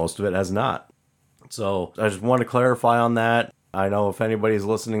lasted, but most of it has not. So I just want to clarify on that. I know if anybody's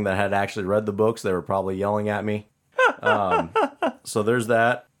listening that had actually read the books, they were probably yelling at me. So there's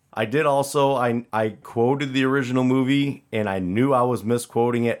that. I did also, I quoted the original movie, and I knew I was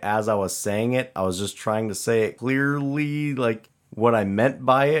misquoting it as I was saying it. I was just trying to say it clearly, like what I meant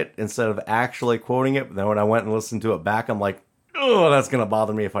by it, instead of actually quoting it. But then when I went and listened to it back, I'm like, oh, that's going to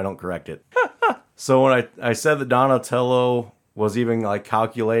bother me if I don't correct it. So when I said that Donatello was even like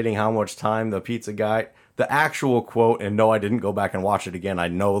calculating how much time the pizza guy, the actual quote, and no, I didn't go back and watch it again. I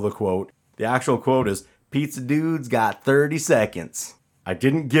know the quote. The actual quote is, "Pizza dude's got 30 seconds. I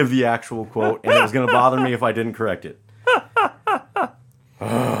didn't give the actual quote, and it was going to bother me if I didn't correct it.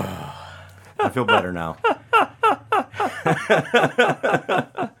 I feel better now.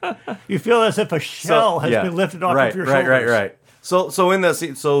 You feel as if a shell has been lifted off of your shoulders. Right. So in that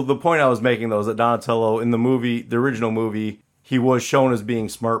scene, so the point I was making though is that Donatello in the movie, the original movie, he was shown as being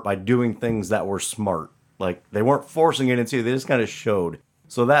smart by doing things that were smart. Like they weren't forcing it into you; they just kind of showed.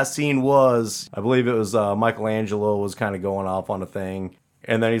 So that scene was, I believe it was Michelangelo was kind of going off on a thing,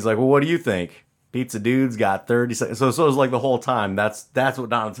 and then he's like, "Well, what do you think? Pizza dude's got 30 seconds." So it was like the whole time. That's what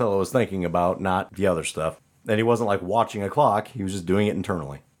Donatello was thinking about, not the other stuff. And he wasn't like watching a clock; he was just doing it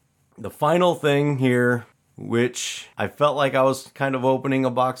internally. The final thing here, which I felt like I was kind of opening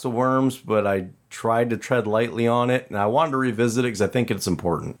a box of worms, but I tried to tread lightly on it, and I wanted to revisit it because I think it's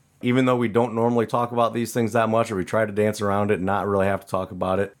important. Even though we don't normally talk about these things that much, or we try to dance around it and not really have to talk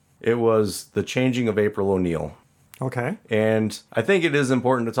about it, it was the changing of April O'Neil. Okay. And I think it is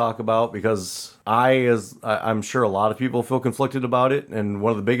important to talk about because I'm sure a lot of people feel conflicted about it, and one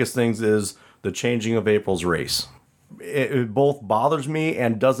of the biggest things is the changing of April's race. It both bothers me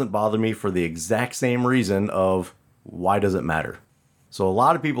and doesn't bother me for the exact same reason of why does it matter? So a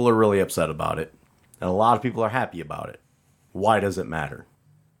lot of people are really upset about it, and a lot of people are happy about it. Why does it matter?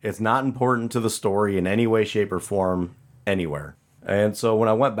 It's not important to the story in any way, shape, or form anywhere. And so when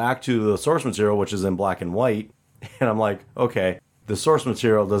I went back to the source material, which is in black and white, and I'm like, okay, the source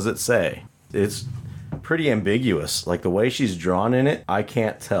material, does it say? It's pretty ambiguous. Like the way she's drawn in it, I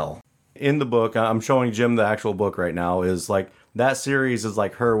can't tell. In the book, I'm showing Jim the actual book right now, is like that series is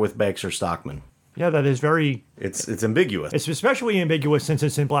like her with Baxter Stockman. Yeah, that is very... It's ambiguous. It's especially ambiguous since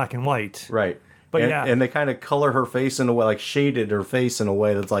it's in black and white. Right. But and they kind of color her face in a way, like shaded her face in a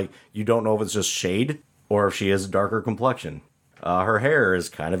way that's like, you don't know if it's just shade or if she has a darker complexion. Her hair is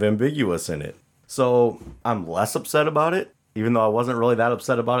kind of ambiguous in it. So I'm less upset about it, even though I wasn't really that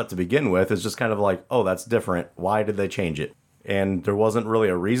upset about it to begin with. It's just kind of like, oh, that's different. Why did they change it? And there wasn't really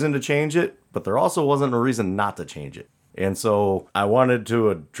a reason to change it, but there also wasn't a reason not to change it. And so I wanted to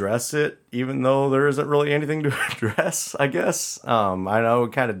address it, even though there isn't really anything to address, I guess. I know we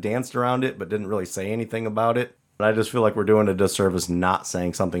kind of danced around it, but didn't really say anything about it. But I just feel like we're doing a disservice not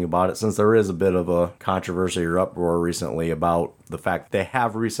saying something about it, since there is a bit of a controversy or uproar recently about the fact they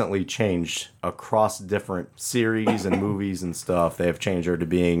have recently changed across different series and movies and stuff. They have changed her to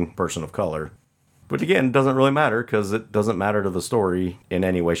being person of color. But again, it doesn't really matter because it doesn't matter to the story in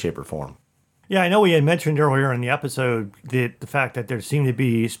any way, shape, or form. Yeah, I know we had mentioned earlier in the episode that the fact that there seemed to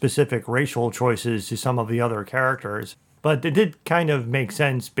be specific racial choices to some of the other characters, but it did kind of make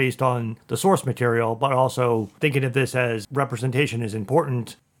sense based on the source material, but also thinking of this as representation is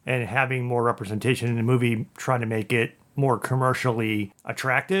important, and having more representation in the movie, trying to make it more commercially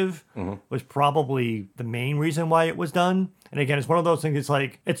attractive was probably the main reason why it was done. And again, it's one of those things, it's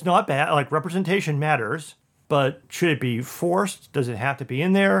like, it's not bad, like representation matters, but should it be forced? Does it have to be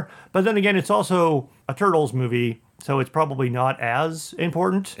in there? But then again, it's also a Turtles movie, so it's probably not as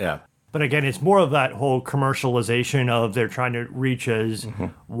important. Yeah. But again, it's more of that whole commercialization of they're trying to reach as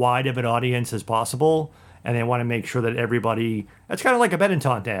wide of an audience as possible, and they want to make sure that everybody... It's kind of like a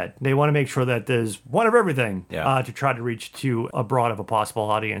Benetton ad. They want to make sure that there's one of everything to try to reach to a broad of a possible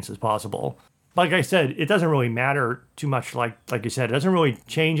audience as possible. Like I said, it doesn't really matter too much. Like you said, it doesn't really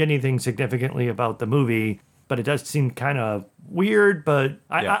change anything significantly about the movie, but it does seem kind of weird. But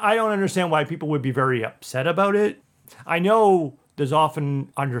I don't understand why people would be very upset about it. I know there's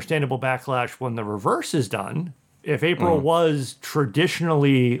often understandable backlash when the reverse is done. If April was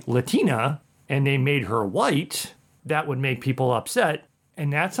traditionally Latina and they made her white, that would make people upset.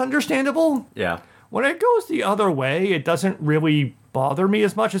 And that's understandable. Yeah. When it goes the other way, it doesn't really bother me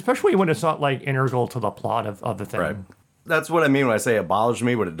as much, especially when it's not like integral to the plot of the thing. Right. That's what I mean when I say it bothers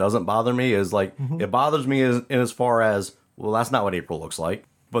me. What it doesn't bother me is like, it bothers me in as far as, well, that's not what April looks like.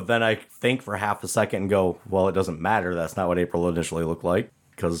 But then I think for half a second and go, well, it doesn't matter. That's not what April initially looked like.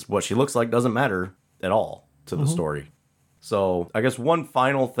 Because what she looks like doesn't matter at all to the story. So I guess one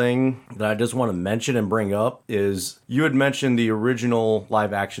final thing that I just want to mention and bring up is you had mentioned the original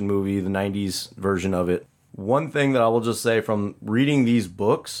live action movie, the 90s version of it. One thing that I will just say from reading these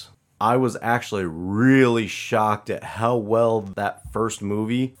books, I was actually really shocked at how well that first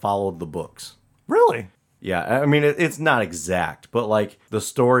movie followed the books. Really? Yeah, I mean, it's not exact, but like the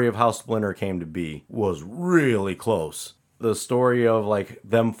story of how Splinter came to be was really close. The story of like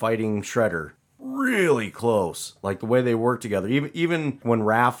them fighting Shredder, really close. Like the way they work together. Even when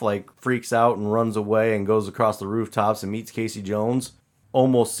Raph like freaks out and runs away and goes across the rooftops and meets Casey Jones,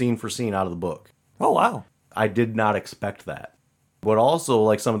 almost scene for scene out of the book. Oh, wow. I did not expect that. But also,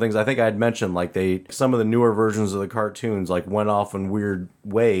 like, some of the things I think I had mentioned, like, some of the newer versions of the cartoons, like, went off in weird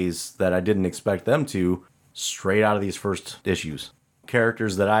ways that I didn't expect them to, straight out of these first issues.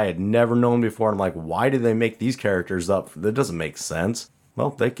 Characters that I had never known before. I'm like, why did they make these characters up? That doesn't make sense. Well,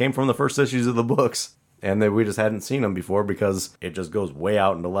 they came from the first issues of the books, and we just hadn't seen them before because it just goes way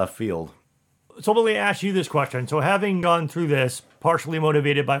out into left field. So let me ask you this question. So having gone through this, partially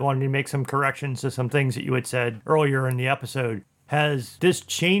motivated by wanting to make some corrections to some things that you had said earlier in the episode, has this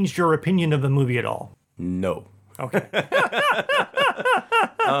changed your opinion of the movie at all? No. Okay.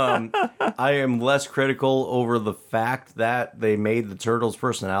 I am less critical over the fact that they made the Turtles'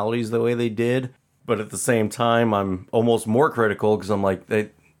 personalities the way they did, but at the same time, I'm almost more critical because I'm like,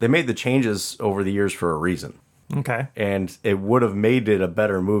 they made the changes over the years for a reason. Okay. And it would have made it a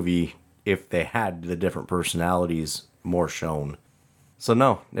better movie if they had the different personalities more shown. So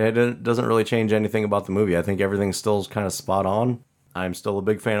no, it doesn't really change anything about the movie. I think everything's still kind of spot on. I'm still a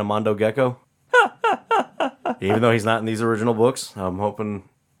big fan of Mondo Gecko. Even though he's not in these original books,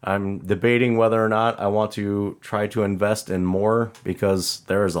 I'm debating whether or not I want to try to invest in more because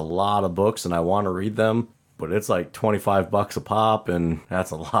there's a lot of books and I want to read them. But it's like $25 a pop, and that's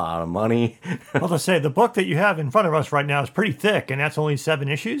a lot of money. Well, to say, the book that you have in front of us right now is pretty thick, and that's only 7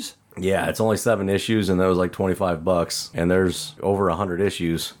 issues? Yeah, it's only 7 issues, and that was like $25, and there's over 100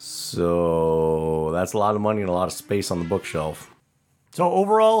 issues. So that's a lot of money and a lot of space on the bookshelf. So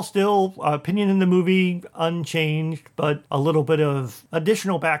overall, still, opinion in the movie unchanged, but a little bit of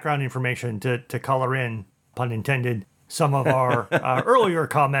additional background information to color in, pun intended, some of our earlier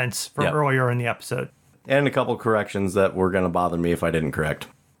comments from earlier in the episode. And a couple corrections that were going to bother me if I didn't correct.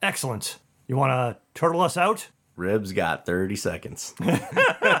 Excellent. You want to turtle us out? Ribs got 30 seconds.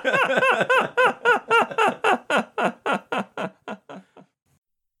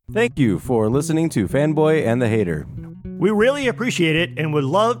 Thank you for listening to Fanboy and the Hater. We really appreciate it and would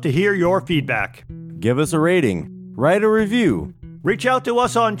love to hear your feedback. Give us a rating. Write a review. Reach out to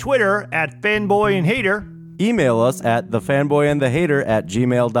us on Twitter at Fanboy and Hater. Email us at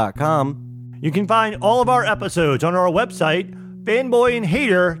thefanboyandthehater@gmail.com. You can find all of our episodes on our website,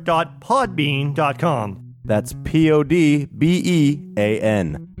 fanboyandhater.podbean.com. That's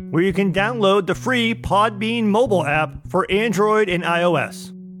PODBEAN. Where you can download the free Podbean mobile app for Android and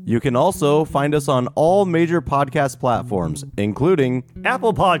iOS. You can also find us on all major podcast platforms, including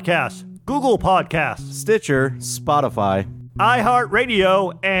Apple Podcasts, Google Podcasts, Stitcher, Spotify,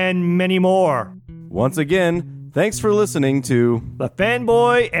 iHeartRadio, and many more. Once again, thanks for listening to The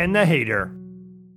Fanboy and the Hater.